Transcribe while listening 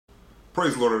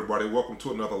Praise the Lord, everybody. Welcome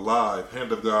to another live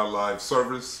Hand of God live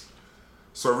service.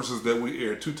 Services that we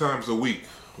air 2 times a week.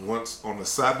 Once on the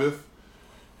Sabbath,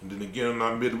 and then again on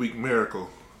our midweek miracle,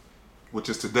 which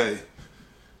is today.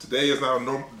 Today is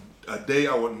not a day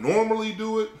I would normally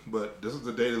do it, but this is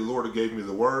the day the Lord gave me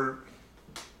the word.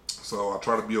 So I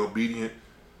try to be obedient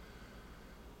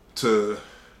to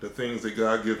the things that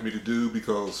God gives me to do,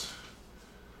 because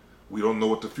we don't know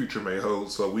what the future may hold.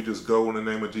 So we just go in the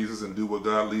name of Jesus and do what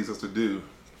God leads us to do.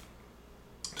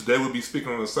 Today we'll be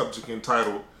speaking on a subject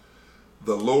entitled,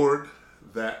 The Lord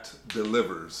That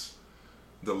Delivers.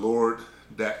 The Lord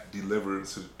That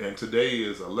Delivers. And today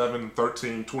is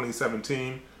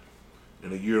 11/13/2017, in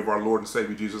the year of our Lord and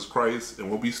Savior Jesus Christ. And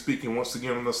we'll be speaking once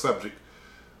again on the subject,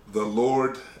 The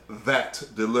Lord That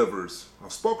Delivers.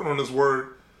 I've spoken on this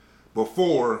word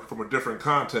before from a different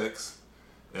context,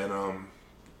 and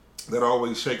that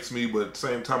always shakes me, but at the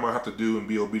same time I have to do and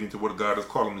be obedient to what God is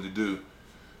calling me to do.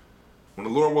 When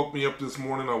the Lord woke me up this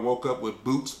morning, I woke up with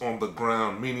boots on the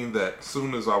ground, meaning that as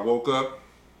soon as I woke up,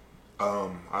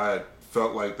 I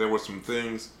felt like there were some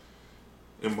things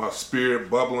in my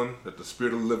spirit bubbling that the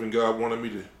Spirit of the living God wanted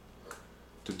me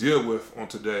to deal with on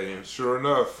today. And sure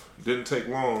enough, it didn't take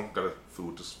long. Gotta fool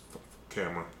with this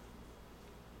camera.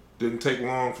 Didn't take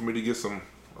long for me to get a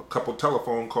couple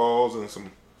telephone calls and some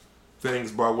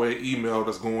things by way of email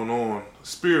that's going on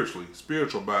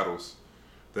spiritual battles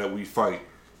that we fight.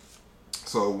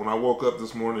 So when I woke up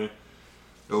this morning,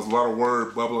 there was a lot of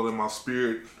word bubbling in my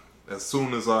spirit. As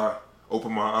soon as I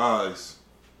opened my eyes,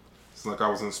 it's like I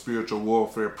was in spiritual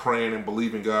warfare, praying and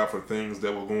believing God for things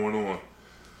that were going on.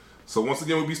 So once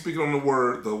again, we'll be speaking on the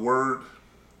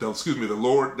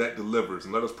Lord that delivers.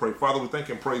 And let us pray. Father, we thank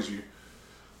and praise you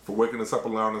for waking us up,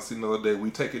 allowing us to see another day. We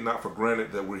take it not for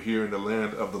granted that we're here in the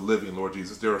land of the living, Lord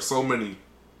Jesus. There are so many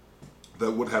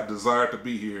that would have desired to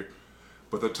be here,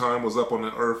 but the time was up on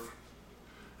the earth,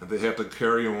 and they had to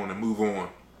carry on and move on.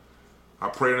 I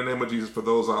pray in the name of Jesus for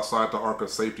those outside the ark of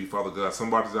safety, Father God.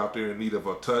 Somebody's out there in need of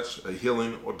a touch, a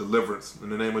healing, or deliverance in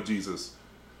the name of Jesus.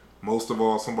 Most of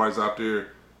all, somebody's out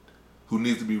there who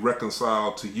needs to be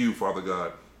reconciled to you, Father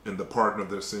God, in the pardon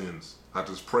of their sins. I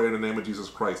just pray in the name of Jesus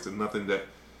Christ that nothing that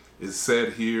is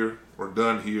said here or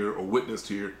done here or witnessed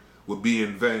here will be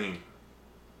in vain.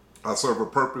 I serve a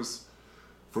purpose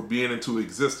for being into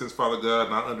existence, Father God,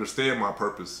 and I understand my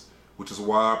purpose, which is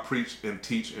why I preach and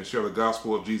teach and share the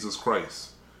gospel of Jesus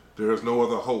Christ. There is no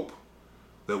other hope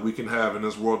that we can have in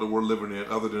this world that we're living in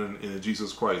other than in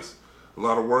Jesus Christ. A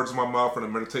lot of words in my mouth and the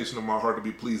meditation of my heart to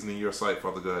be pleasing in your sight,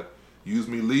 Father God. Use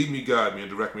me, lead me, guide me, and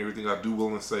direct me everything I do, will,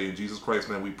 and say. In Jesus Christ's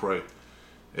name we pray.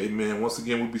 Amen. Once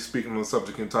again, we'll be speaking on the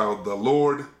subject entitled, The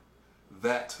Lord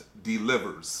That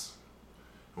Delivers.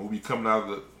 And we'll be coming out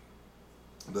of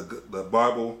the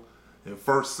Bible in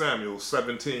 1 Samuel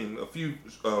 17, a few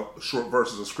short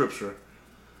verses of scripture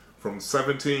from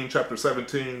chapter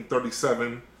 17,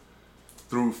 37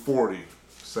 through 40.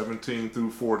 17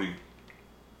 through 40.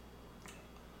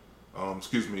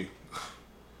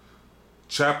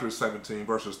 Chapter 17,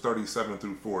 verses 37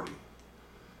 through 40.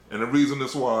 And the reason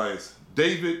is wise.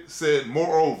 David said,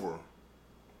 Moreover,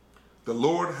 the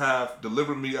Lord hath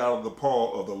delivered me out of the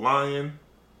paw of the lion.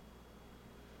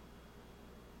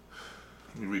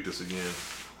 Let me read this again.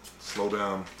 Slow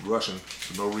down, rushing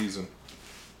for no reason.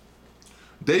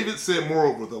 David said,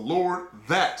 Moreover, the Lord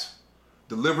that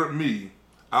delivered me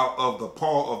out of the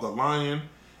paw of the lion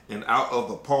and out of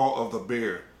the paw of the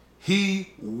bear,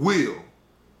 he will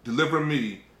deliver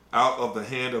me out of the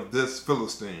hand of this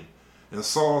Philistine. And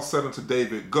Saul said unto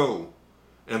David, Go,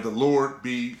 and the Lord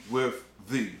be with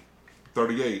thee.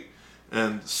 38.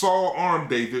 And Saul armed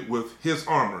David with his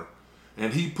armor,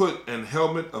 and he put an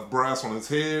helmet of brass on his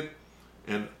head,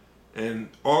 and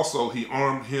also he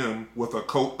armed him with a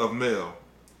coat of mail.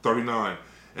 39.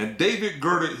 And David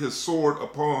girded his sword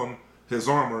upon his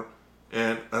armor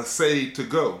and essayed to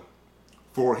go,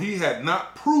 for he had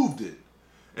not proved it.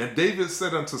 And David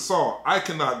said unto Saul, I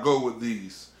cannot go with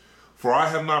these, for I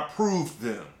have not proved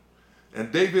them. And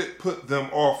David put them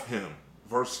off him.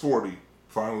 Verse 40,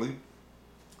 finally.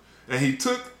 And he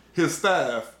took his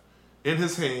staff in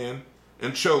his hand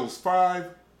and chose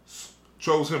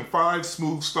him 5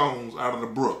 smooth stones out of the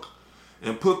brook,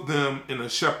 and put them in a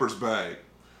shepherd's bag,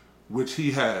 which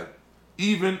he had,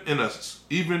 even in a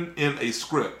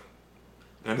scrip.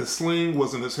 And his sling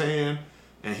was in his hand,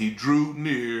 and he drew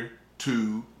near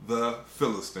to the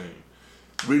Philistine.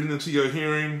 Reading into your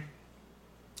hearing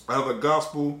out of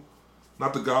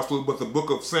the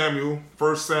book of Samuel,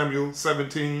 1 Samuel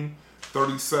 17,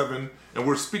 37, and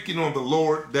we're speaking on the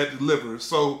Lord that delivers.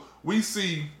 So we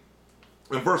see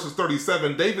in verses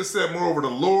 37, David said, Moreover, the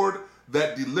Lord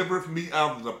that delivereth me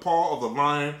out of the paw of the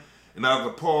lion and out of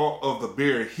the paw of the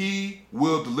bear. He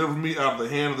will deliver me out of the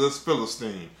hand of this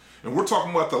Philistine. And we're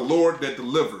talking about the Lord that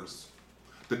delivers.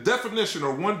 The definition,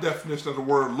 or one definition of the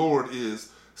word Lord,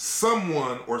 is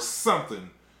someone or something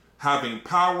having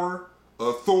power,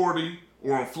 authority,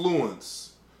 or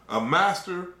influence, a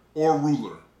master or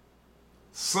ruler.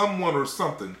 Someone or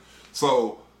something.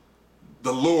 So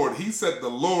the Lord, he said the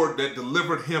Lord that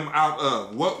delivered him out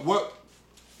of. What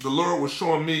the Lord was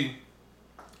showing me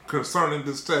concerning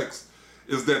this text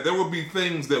is that there will be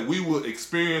things that we will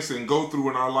experience and go through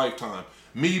in our lifetime.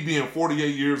 Me being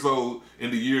 48 years old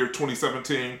in the year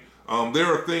 2017, there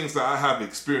are things that I have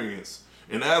experienced.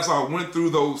 And as I went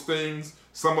through those things,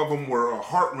 some of them were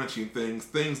heart-wrenching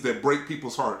things that break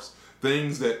people's hearts,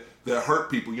 things that hurt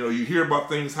people. You know, you hear about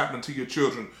things happening to your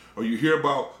children, or you hear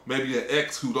about maybe an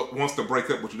ex who wants to break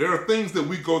up with you. There are things that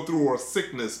we go through, or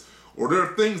sickness, or there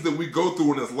are things that we go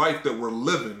through in this life that we're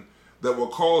living that will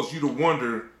cause you to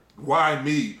wonder, why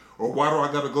me? Or why do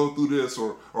I got to go through this?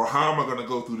 Or how am I going to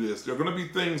go through this? There are going to be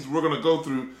things we're going to go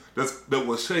through that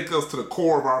will shake us to the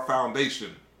core of our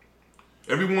foundation.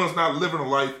 Everyone's not living a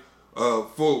life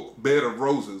full bed of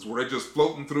roses where they're just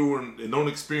floating through and don't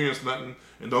experience nothing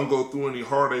and don't go through any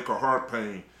heartache or heart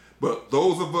pain. But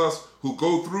those of us who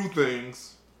go through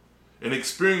things and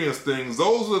experience things,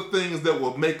 those are the things that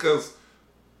will make us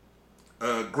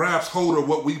grasp hold of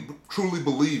what we truly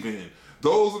believe in.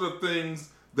 Those are the things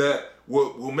that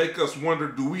will make us wonder,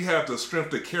 do we have the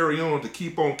strength to carry on, to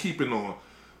keep on keeping on?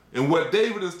 And what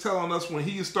David is telling us when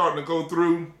he is starting to go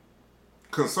through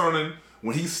concerning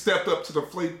when he stepped up to the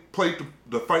plate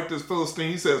to fight this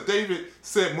Philistine, he says, David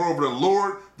said, moreover, the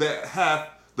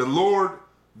Lord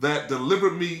that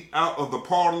delivered me out of the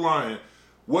paw of the lion.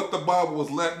 What the Bible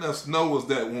was letting us know is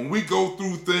that when we go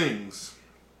through things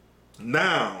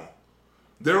now,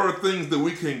 there are things that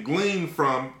we can glean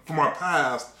from our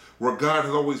past where God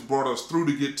has always brought us through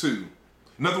to get to.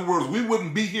 In other words, we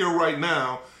wouldn't be here right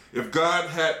now if God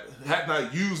had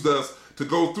not used us to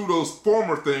go through those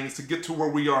former things to get to where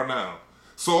we are now.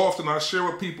 So often I share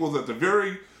with people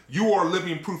that you are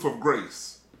living proof of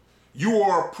grace. You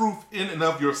are proof in and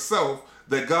of yourself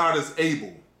that God is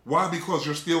able. Why? Because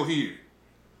you're still here.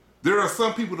 There are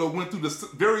some people that went through the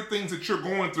very things that you're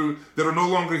going through that are no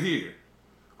longer here.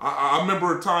 I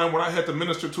remember a time when I had to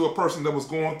minister to a person that was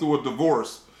going through a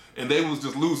divorce, and they was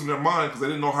just losing their mind because they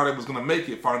didn't know how they was going to make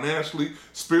it financially,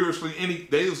 spiritually.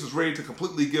 They was just ready to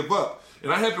completely give up.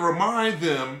 And I had to remind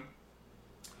them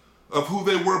of who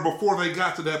they were before they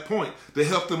got to that point, to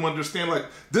help them understand, like,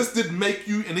 this didn't make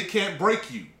you and it can't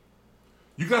break you.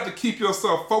 You got to keep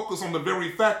yourself focused on the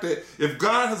very fact that if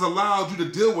God has allowed you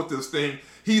to deal with this thing,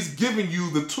 he's given you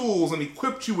the tools and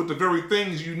equipped you with the very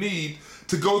things you need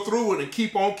to go through it and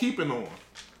keep on keeping on.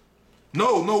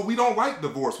 No, we don't like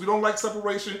divorce. We don't like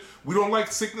separation. We don't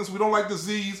like sickness. We don't like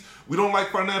disease. We don't like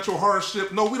financial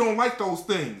hardship. No, we don't like those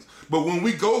things. But when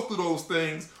we go through those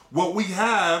things, what we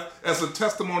have as a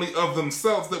testimony of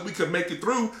themselves that we can make it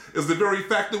through is the very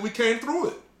fact that we came through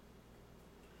it.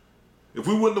 If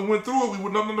we wouldn't have went through it, we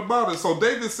would know nothing about it. So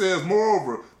David says,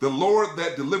 moreover, the Lord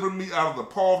that delivered me out of the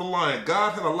paw of the lion.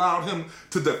 God had allowed him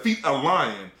to defeat a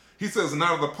lion. He says, and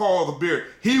out of the paw of the bear,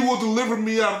 he will deliver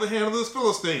me out of the hand of this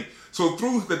Philistine. So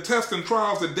through the tests and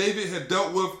trials that David had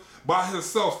dealt with by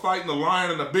himself, fighting a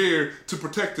lion and a bear to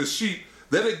protect his sheep,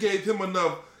 that it gave him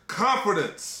enough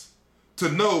confidence to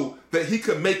know that he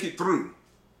could make it through.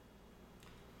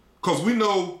 Because we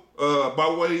know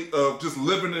by way of just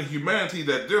living in humanity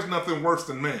that there's nothing worse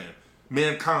than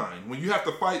mankind. When you have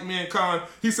to fight mankind,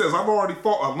 he says, I've already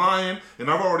fought a lion and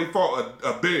I've already fought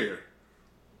a bear.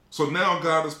 So now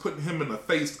God is putting him in the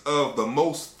face of the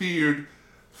most feared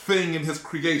thing in his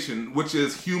creation, which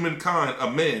is humankind, a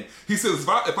man. He says, if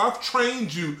I've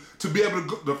trained you to be able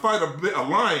to fight a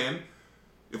lion,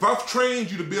 if I've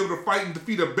trained you to be able to fight and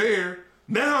defeat a bear,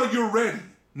 now you're ready.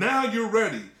 Now you're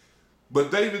ready. But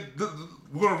David,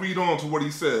 we're going to read on to what he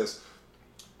says.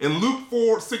 In Luke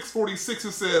 6:46,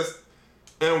 it says,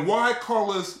 and why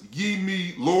callest ye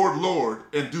me Lord, Lord,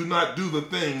 and do not do the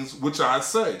things which I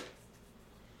say?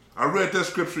 I read that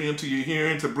scripture into your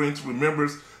hearing to bring to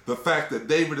remembrance the fact that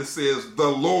David says, the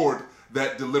Lord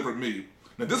that delivered me.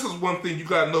 Now, this is one thing you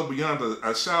got to know beyond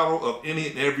a shadow of any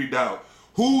and every doubt.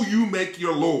 Who you make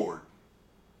your Lord.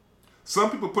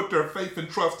 Some people put their faith and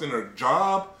trust in their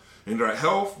job, in their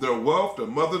health, their wealth, their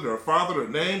mother, their father, their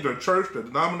name, their church, their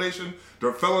denomination,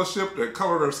 their fellowship, their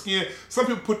color, their skin. Some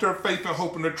people put their faith and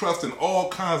hope and their trust in all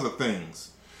kinds of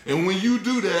things. And when you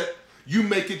do that, you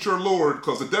make it your Lord,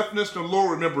 because the definition of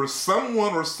Lord, remember, is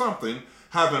someone or something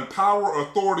having power,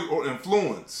 authority, or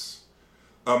influence,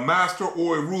 a master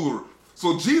or a ruler.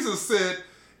 So Jesus said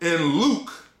in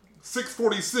Luke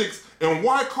 6:46, and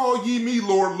why call ye me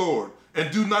Lord, Lord,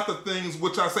 and do not the things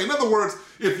which I say? In other words,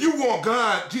 if you want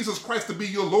God, Jesus Christ, to be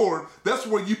your Lord, that's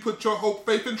where you put your hope,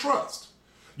 faith, and trust.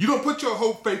 You don't put your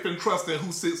hope, faith, and trust in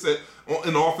who sits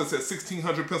in office at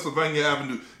 1600 Pennsylvania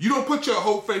Avenue. You don't put your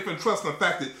hope, faith, and trust in the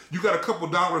fact that you got a couple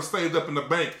dollars saved up in the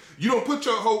bank. You don't put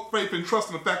your hope, faith, and trust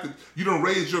in the fact that you don't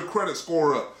raise your credit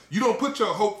score up. You don't put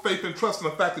your hope, faith, and trust in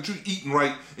the fact that you're eating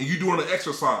right and you're doing the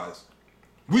exercise.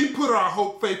 We put our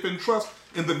hope, faith, and trust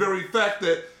in the very fact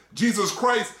that Jesus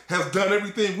Christ has done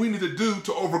everything we need to do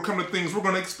to overcome the things we're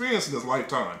going to experience in this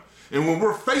lifetime. And when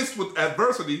we're faced with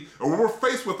adversity, or when we're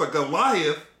faced with a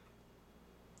Goliath,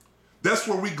 that's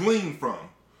where we glean from.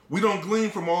 We don't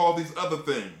glean from all these other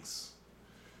things.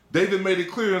 David made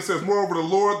it clear and says, moreover, the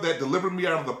Lord that delivered me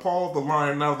out of the paw of the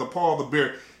lion and out of the paw of the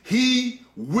bear, he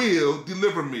will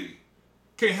deliver me.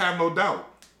 Can't have no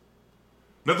doubt.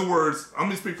 In other words, I'm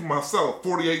going to speak for myself,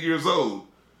 48 years old.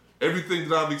 Everything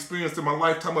that I've experienced in my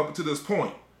lifetime up to this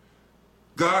point,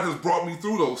 God has brought me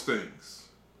through those things.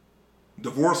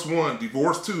 Divorce 1,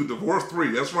 divorce 2, divorce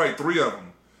 3. That's right, 3 of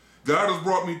them. God has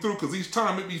brought me through, because each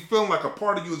time it be feeling like a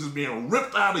part of you is just being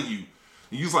ripped out of you.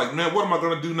 And you're like, man, what am I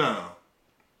going to do now?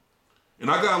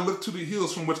 And I got to look to the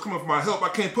hills from which cometh my help. I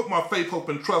can't put my faith, hope,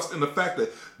 and trust in the fact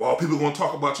that, well, people are going to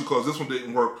talk about you because this one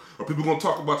didn't work, or people are going to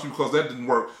talk about you because that didn't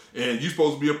work, and you're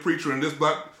supposed to be a preacher and this,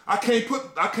 but I can't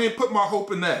put my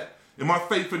hope in that, and my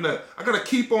faith in that. I got to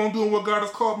keep on doing what God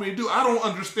has called me to do. I don't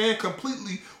understand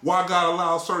completely why God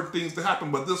allows certain things to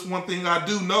happen, but this one thing I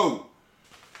do know,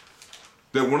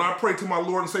 that when I pray to my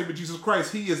Lord and Savior Jesus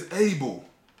Christ, he is able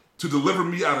to deliver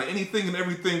me out of anything and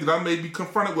everything that I may be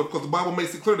confronted with, because the Bible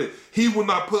makes it clear that he will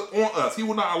not put on us, he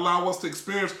will not allow us to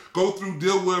experience, go through,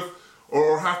 deal with,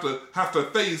 or have to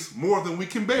face more than we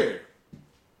can bear.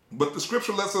 But the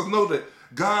scripture lets us know that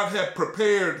God had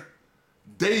prepared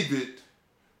David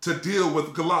to deal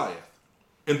with Goliath.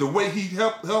 And the way he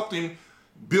helped him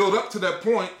build up to that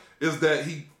point is that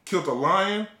he killed a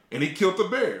lion and he killed a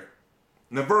bear.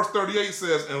 Now verse 38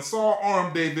 says, and Saul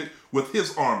armed David with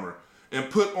his armor, and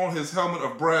put on his helmet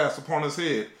of brass upon his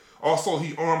head. Also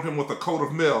he armed him with a coat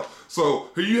of mail. So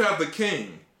here you have the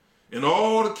king, and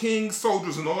all the king's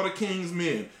soldiers, and all the king's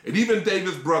men, and even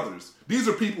David's brothers. These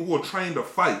are people who are trained to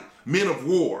fight, men of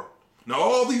war. Now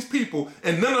all these people,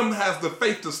 and none of them has the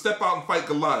faith to step out and fight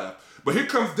Goliath. But here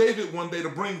comes David one day to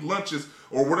bring lunches,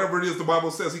 or whatever it is the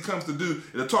Bible says he comes to do,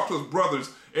 and to talk to his brothers.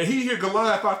 And he hear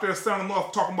Goliath out there sounding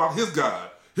off, talking about his God,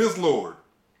 his Lord.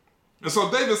 And so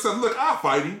David said, look, I'll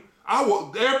fight him.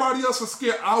 Everybody else is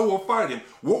scared, I will fight him.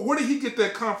 Where did he get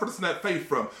that confidence and that faith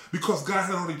from? Because God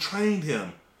had already trained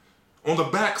him on the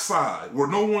backside, where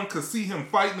no one could see him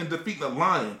fighting and defeating a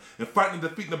lion and fighting and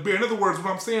defeating a bear. In other words,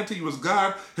 what I'm saying to you is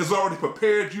God has already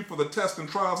prepared you for the tests and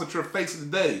trials that you're facing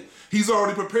today. He's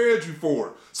already prepared you for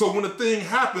it. So when the thing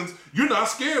happens, you're not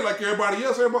scared like everybody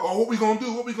else. Everybody, oh, what we gonna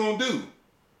do? What we gonna do?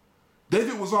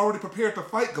 David was already prepared to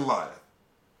fight Goliath.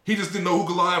 He just didn't know who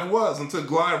Goliath was until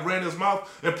Goliath ran his mouth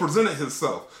and presented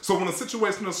himself. So when a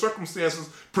situation or circumstances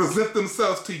present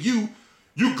themselves to you,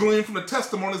 you glean from the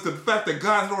testimonies the fact that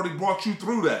God had already brought you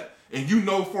through that. And you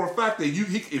know for a fact that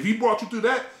if he brought you through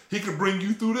that, he could bring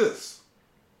you through this.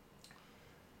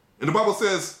 And the Bible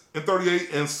says in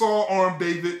 38, and Saul armed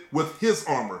David with his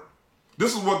armor.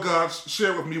 This is what God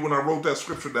shared with me when I wrote that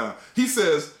scripture down. He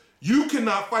says, you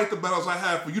cannot fight the battles I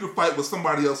have for you to fight with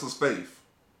somebody else's faith.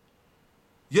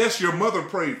 Yes, your mother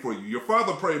prayed for you. Your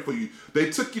father prayed for you. They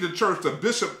took you to church. The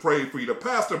bishop prayed for you. The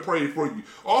pastor prayed for you.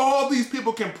 All these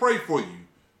people can pray for you.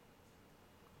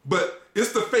 But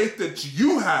it's the faith that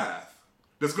you have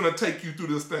that's going to take you through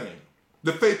this thing.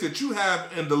 The faith that you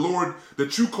have in the Lord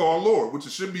that you call Lord, which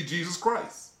should be Jesus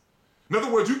Christ. In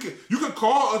other words, you can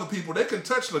call other people. They can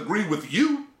touch and agree with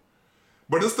you.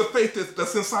 But it's the faith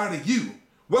that's inside of you.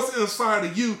 What's inside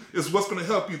of you is what's going to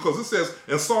help you, because it says,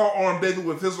 and Saul armed David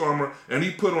with his armor, and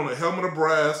he put on a helmet of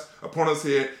brass upon his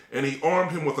head, and he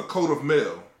armed him with a coat of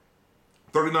mail.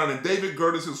 39, and David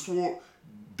girded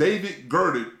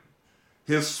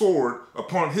his sword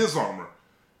upon his armor,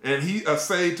 and he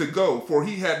essayed to go, for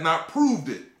he had not proved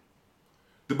it.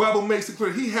 The Bible makes it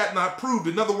clear he had not proved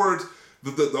it. In other words,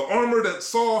 the armor that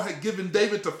Saul had given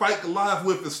David to fight Goliath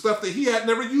with is stuff that he had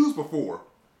never used before.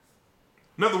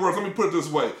 In other words, let me put it this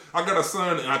way. I got a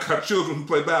son and I got children who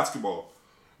play basketball.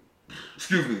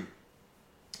 Excuse me.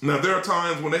 Now, there are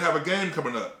times when they have a game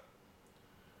coming up.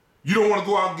 You don't want to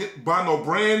go out and buy no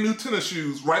brand new tennis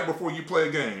shoes right before you play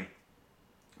a game,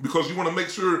 because you want to make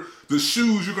sure the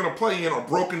shoes you're going to play in are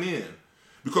broken in.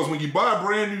 Because when you buy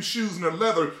brand new shoes and they're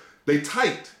leather, they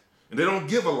tight and they don't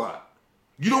give a lot.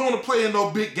 You don't want to play in no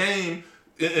big game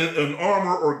in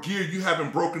armor or gear you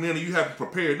haven't broken in and you haven't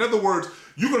prepared. In other words,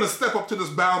 you're going to step up to this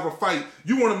battle or fight.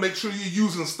 You want to make sure you're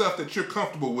using stuff that you're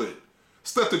comfortable with.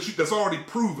 Stuff that's already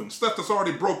proven, stuff that's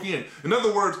already broke in. In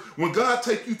other words, when God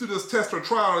takes you through this test or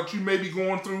trial that you may be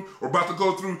going through or about to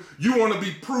go through, you want to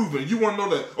be proven. You want to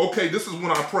know that, okay, this is when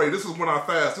I pray, this is when I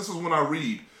fast, this is when I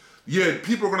read. Yeah,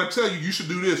 people are going to tell you, you should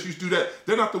do this, you should do that.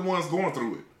 They're not the ones going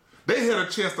through it. They had a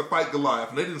chance to fight Goliath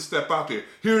and they didn't step out there.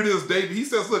 Here it is, David. He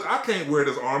says, look, I can't wear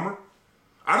this armor.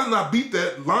 I did not beat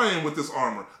that lion with this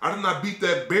armor. I did not beat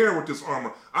that bear with this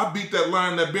armor. I beat that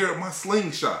lion, that bear with my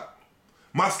slingshot.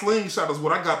 My slingshot is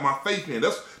what I got my faith in.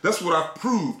 That's what I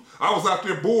proved. I was out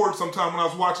there bored sometime when I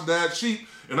was watching Dad Sheep,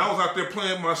 and I was out there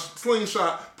playing my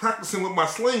slingshot, practicing with my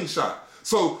slingshot.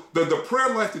 So the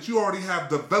prayer life that you already have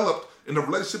developed in the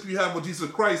relationship you have with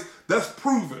Jesus Christ, that's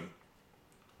proven.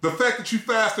 The fact that you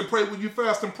fast and pray when you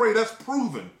fast and pray, that's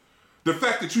proven. The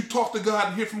fact that you talk to God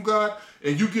and hear from God,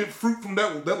 and you get fruit from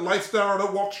that lifestyle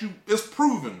that walks you, it's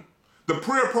proven. The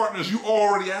prayer partners you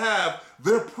already have,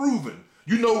 they're proven.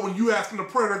 You know when you ask them to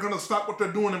pray, they're going to stop what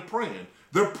they're doing and praying.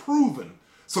 They're proven.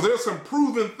 So there's some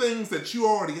proven things that you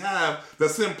already have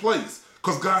that's in place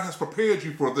because God has prepared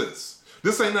you for this.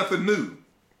 This ain't nothing new.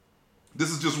 This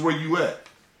is just where you at.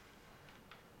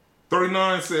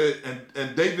 39 said,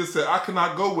 and David said, I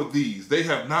cannot go with these. They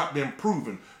have not been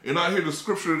proven. And I hear the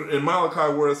scripture in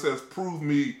Malachi where it says, prove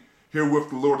me herewith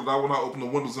the Lord that I will not open the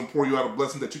windows and pour you out a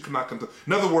blessing that you cannot contain.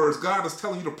 In other words, God is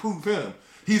telling you to prove him.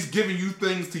 He's giving you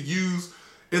things to use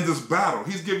in this battle.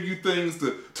 He's giving you things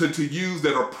to use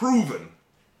that are proven.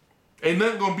 Ain't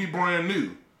nothing going to be brand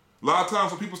new. A lot of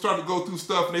times when people start to go through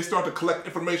stuff and they start to collect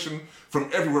information from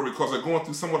everywhere because they're going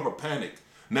through somewhat of a panic.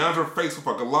 Now they're faced with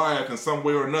a Goliath in some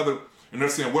way or another, and they're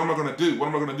saying, what am I going to do? What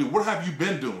am I going to do? What have you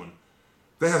been doing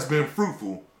that has been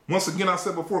fruitful? Once again, I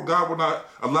said before, God will not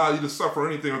allow you to suffer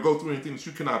anything or go through anything that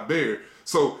you cannot bear.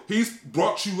 So he's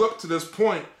brought you up to this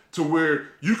point to where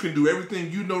you can do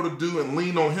everything you know to do and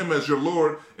lean on him as your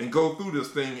Lord and go through this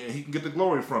thing and he can get the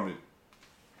glory from it.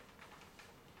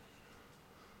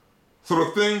 So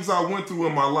the things I went through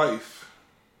in my life,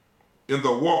 in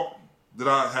the walk that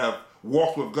I have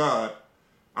walked with God,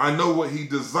 I know what he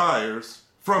desires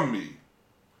from me,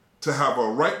 to have a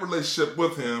right relationship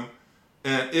with him,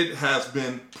 and it has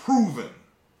been proven.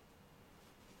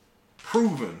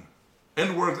 Proven. In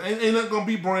other words, ain't not going to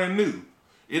be brand new.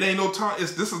 It ain't no time.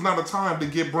 This is not a time to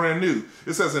get brand new.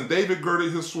 It says, and David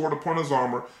girded his sword upon his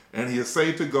armor, and he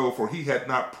essayed to go, for he had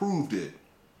not proved it.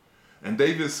 And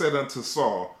David said unto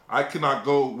Saul, I cannot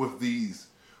go with these,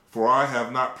 for I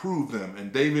have not proved them.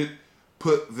 And David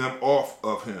put them off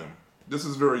of him. This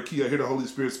is very key. I hear the Holy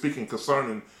Spirit speaking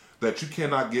concerning that you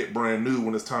cannot get brand new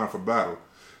when it's time for battle.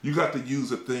 You got to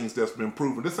use the things that's been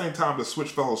proven. This ain't time to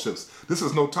switch fellowships. This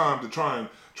is no time to try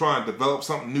and develop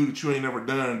something new that you ain't never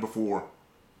done before.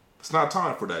 It's not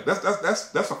time for that.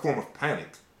 That's a form of panic,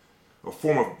 a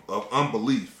form of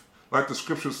unbelief. Like the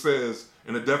scripture says,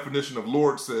 and the definition of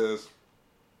Lord says,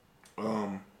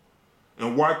 and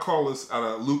why call us out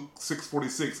of Luke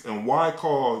 6:46, and why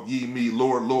call ye me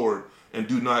Lord, Lord, and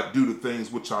do not do the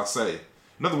things which I say?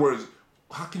 In other words,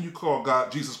 how can you call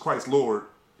God, Jesus Christ, Lord,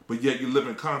 but yet you live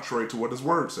in contrary to what his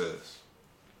word says?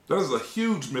 That is a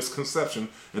huge misconception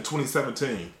in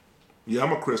 2017. Yeah,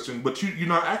 I'm a Christian, but you're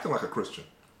not acting like a Christian.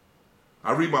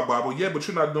 I read my Bible, yeah, but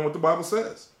you're not doing what the Bible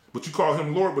says. But you call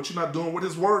him Lord, but you're not doing what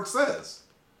his word says.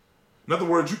 In other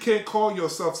words, you can't call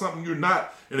yourself something you're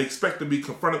not and expect to be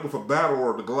confronted with a battle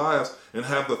or the Goliath and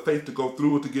have the faith to go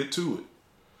through it to get to it.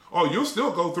 Oh, you'll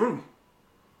still go through.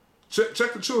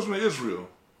 Check the children of Israel.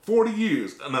 40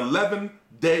 years, an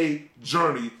 11-day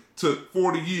journey took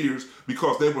 40 years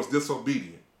because they was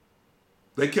disobedient.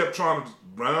 They kept trying to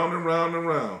round and round and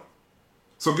round.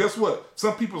 So guess what?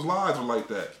 Some people's lives are like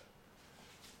that.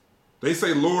 They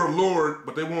say, Lord, Lord,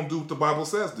 but they won't do what the Bible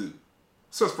says do. It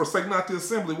says, forsake not the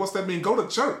assembly. What's that mean? Go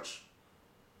to church.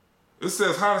 It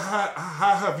says, how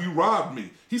have you robbed me?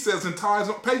 He says, in tithes,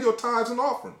 pay your tithes and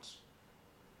offerings.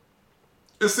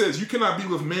 It says, you cannot be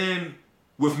with man,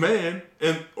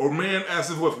 or man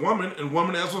as if with woman, and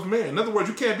woman as with man. In other words,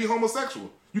 you can't be homosexual.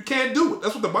 You can't do it.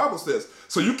 That's what the Bible says.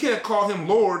 So you can't call him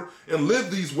Lord and live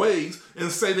these ways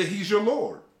and say that he's your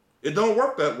Lord. It don't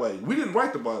work that way. We didn't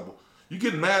write the Bible. You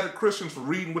get mad at Christians for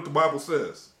reading what the Bible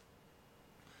says.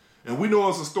 And we know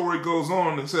as the story goes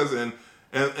on, it says, and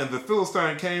the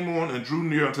Philistine came on and drew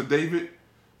near unto David,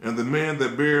 and the man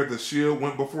that bare the shield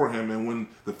went before him. And when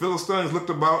the Philistines looked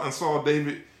about and saw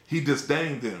David, he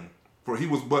disdained them, for he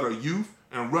was but a youth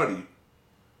and ruddy,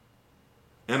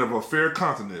 and of a fair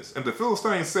countenance. And the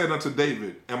Philistine said unto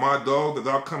David, am I a dog that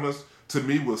thou comest to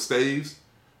me with staves?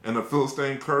 And the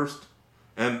Philistine cursed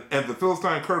And the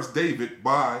Philistine cursed David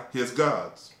by his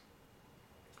gods.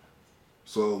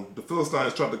 So the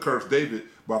Philistines tried to curse David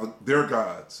by their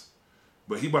gods.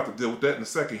 But he about to deal with that in a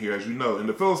second here, as you know. And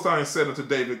the Philistines said unto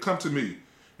David, come to me,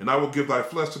 and I will give thy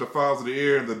flesh to the fowls of the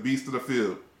air and the beasts of the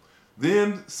field.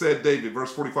 Then said David,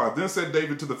 verse 45, then said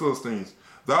David to the Philistines,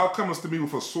 thou comest to me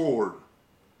with a sword,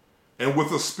 and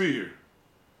with a spear,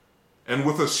 and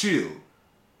with a shield.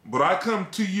 But I come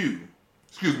to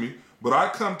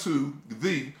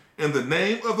thee in the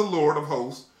name of the Lord of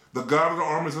hosts, the God of the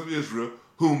armies of Israel,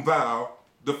 whom thou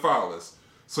defilest.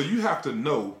 So you have to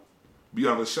know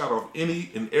beyond a shadow of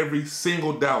any and every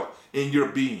single doubt in your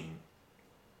being.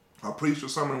 I preached a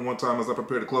sermon one time as I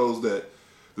prepared to close that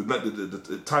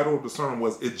the title of the sermon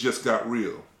was, It Just Got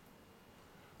Real.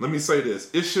 Let me say this.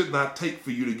 It should not take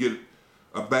for you to get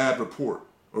a bad report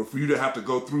or for you to have to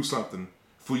go through something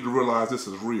for you to realize this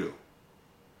is real.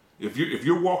 If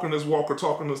you're walking this walk or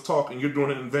talking this talk and you're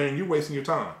doing it in vain, you're wasting your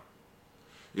time.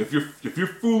 If you're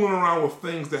fooling around with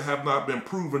things that have not been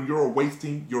proven, you're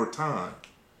wasting your time.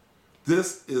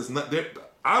 This is not.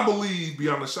 I believe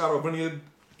beyond a shadow of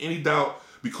any doubt,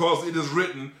 because it is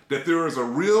written that there is a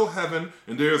real heaven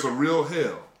and there is a real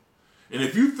hell. And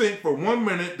if you think for 1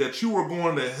 minute that you are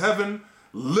going to heaven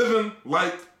living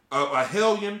like a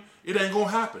hellion, it ain't gonna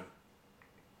happen.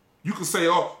 You can say,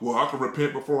 oh, well, I can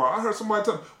repent before I heard somebody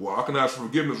tell me, well, I can ask for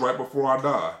forgiveness right before I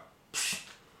die. Psh,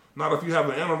 not if you have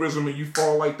an aneurysm and you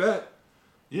fall like that.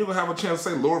 You ain't gonna have a chance to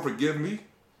say, Lord, forgive me.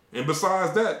 And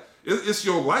besides that, it's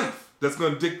your life that's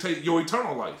gonna dictate your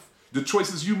eternal life, the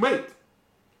choices you make.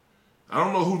 I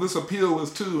don't know who this appeal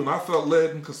is to, and I felt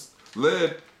led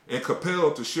and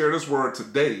compelled to share this word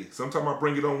today. Sometimes I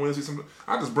bring it on Wednesday, sometimes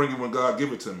I just bring it when God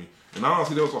give it to me. And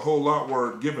honestly, there was a whole lot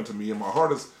word given to me, and my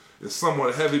heart is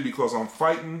somewhat heavy because I'm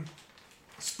fighting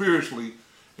spiritually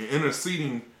and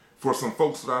interceding for some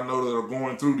folks that I know that are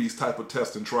going through these type of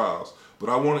tests and trials. But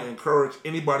I want to encourage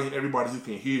anybody and everybody who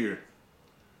can hear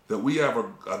that we have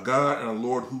a God and a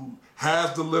Lord who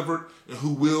has delivered and who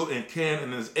will and can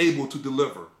and is able to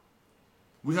deliver.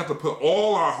 We have to put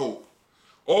all our hope,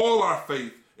 all our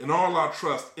faith, and all our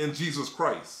trust in Jesus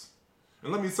Christ.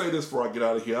 And let me say this before I get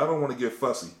out of here. I don't want to get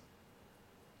fussy.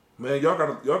 Man, y'all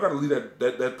gotta leave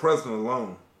that president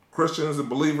alone. Christians and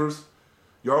believers,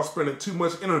 y'all spending too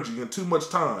much energy and too much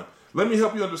time. Let me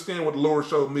help you understand what the Lord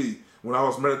showed me when I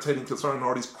was meditating concerning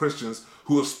all these Christians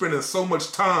who are spending so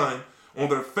much time on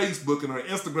their Facebook and their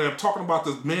Instagram talking about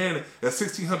this man at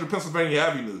 1600 Pennsylvania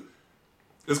Avenue.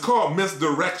 It's called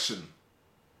misdirection.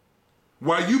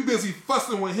 While you busy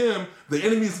fussing with him, the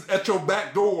enemy's at your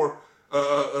back door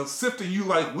sifting you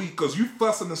like wheat because you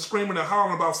fussing and screaming and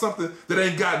hollering about something that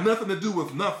ain't got nothing to do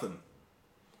with nothing.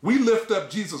 We lift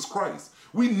up Jesus Christ.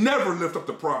 We never lift up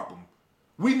the problem.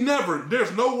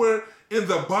 There's nowhere in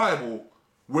the Bible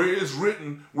where it's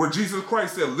written where Jesus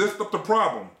Christ said, lift up the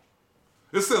problem.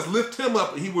 It says, lift him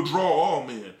up and he will draw all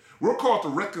men. We're called to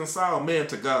reconcile man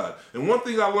to God. And one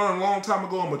thing I learned a long time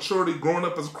ago in maturity, growing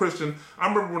up as a Christian, I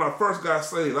remember when I first got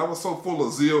saved, I was so full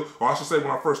of zeal, or I should say when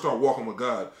I first started walking with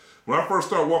God. When I first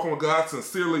started walking with God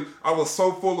sincerely, I was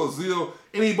so full of zeal.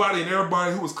 Anybody and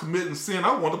everybody who was committing sin,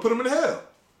 I wanted to put them in hell.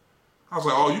 I was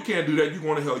like, oh, you can't do that. You're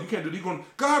going to hell. You can't do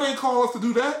that. God ain't called us to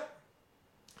do that.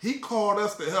 He called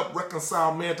us to help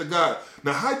reconcile man to God.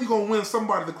 Now, how you going to win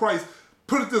somebody to Christ?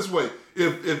 Put it this way.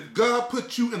 If God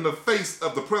put you in the face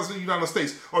of the President of the United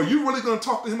States, are you really going to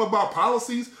talk to him about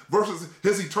policies versus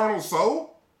his eternal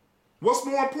soul? What's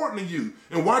more important than you?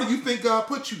 And why do you think God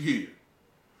put you here?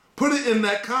 Put it in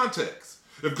that context.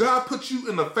 If God put you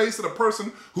in the face of the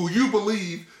person who you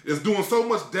believe is doing so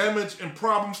much damage and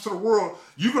problems to the world,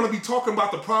 you're going to be talking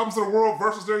about the problems of the world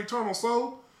versus their eternal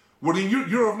soul? Well, then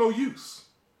you're of no use.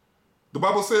 The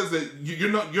Bible says that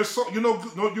you're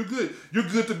good. You're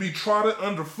good to be trodden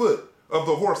underfoot of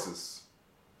the horses.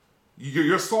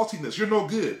 Your saltiness, you're no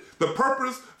good. The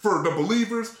purpose for the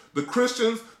believers, the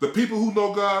Christians, the people who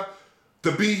know God,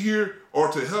 to be here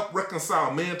or to help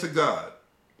reconcile man to God.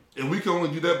 And we can only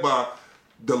do that by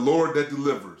the Lord that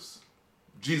delivers,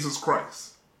 Jesus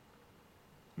Christ.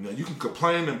 Now, you can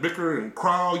complain and bicker and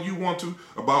cry all you want to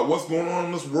about what's going on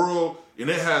in this world, and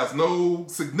it has no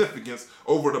significance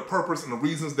over the purpose and the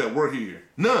reasons that we're here.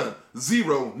 None.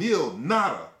 Zero. Nil.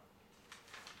 Nada.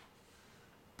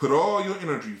 Put all your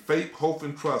energy, faith, hope,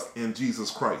 and trust in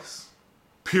Jesus Christ.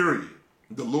 Period.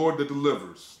 The Lord that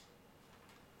delivers.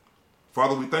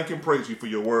 Father, we thank and praise you for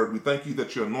your word. We thank you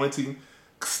that your anointing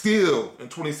still in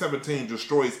 2017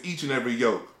 destroys each and every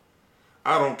yoke.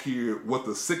 I don't care what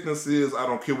the sickness is. I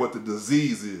don't care what the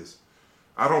disease is.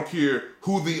 I don't care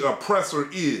who the oppressor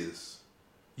is.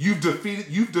 You've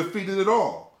defeated it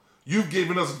all. You've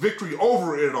given us victory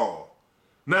over it all.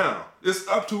 Now, it's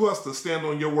up to us to stand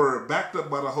on your word, backed up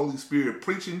by the Holy Spirit,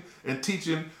 preaching and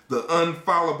teaching the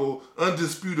infallible,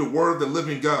 undisputed word of the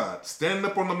living God. Stand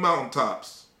up on the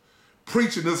mountaintops,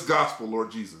 preaching this gospel,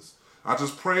 Lord Jesus. I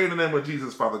just pray in the name of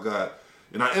Jesus, Father God,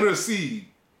 and I intercede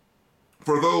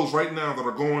for those right now that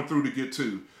are going through to get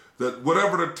to, that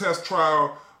whatever the test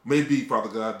trial may be, Father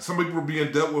God. Some people are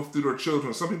being dealt with through their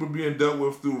children. Some people are being dealt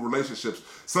with through relationships.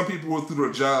 Some people are through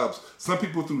their jobs. Some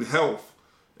people through health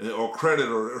or credit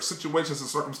or situations and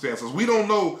circumstances. We don't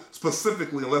know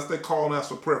specifically unless they call and ask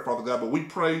for prayer, Father God, but we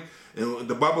pray, and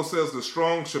the Bible says the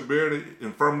strong shall bear the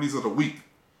infirmities of the weak.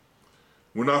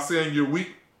 We're not saying you're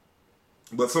weak,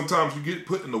 but sometimes you get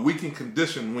put in a weakened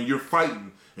condition when you're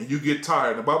fighting and you get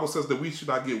tired. The Bible says that we should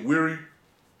not get weary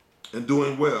in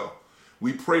doing well.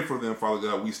 We pray for them, Father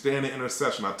God. We stand in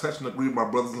intercession. I touch and agree with my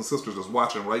brothers and sisters that's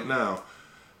watching right now,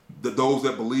 that those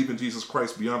that believe in Jesus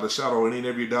Christ beyond a shadow of any and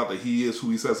every doubt that he is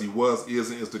who he says he was, is,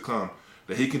 and is to come,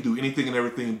 that he can do anything and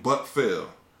everything but fail.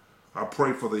 I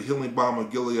pray for the healing balm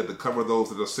of Gilead to cover those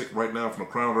that are sick right now from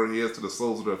the crown of their heads to the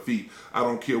soles of their feet. I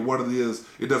don't care what it is.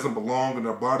 It doesn't belong in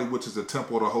their body, which is the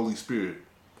temple of the Holy Spirit.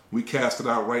 We cast it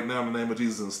out right now in the name of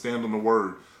Jesus and stand on the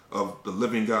word of the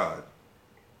living God.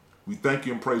 We thank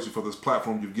you and praise you for this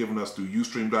platform you've given us through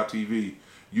Ustream.tv,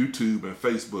 YouTube, and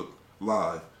Facebook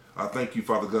Live. I thank you,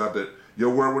 Father God, that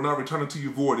your word will not return unto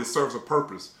you void. It serves a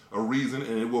purpose, a reason,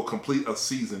 and it will complete a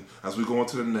season as we go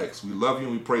into the next. We love you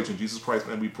and we praise you. In Jesus Christ's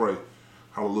name we pray.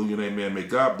 Hallelujah and amen. May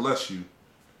God bless you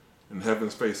and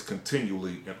heaven's face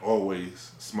continually and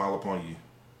always smile upon you.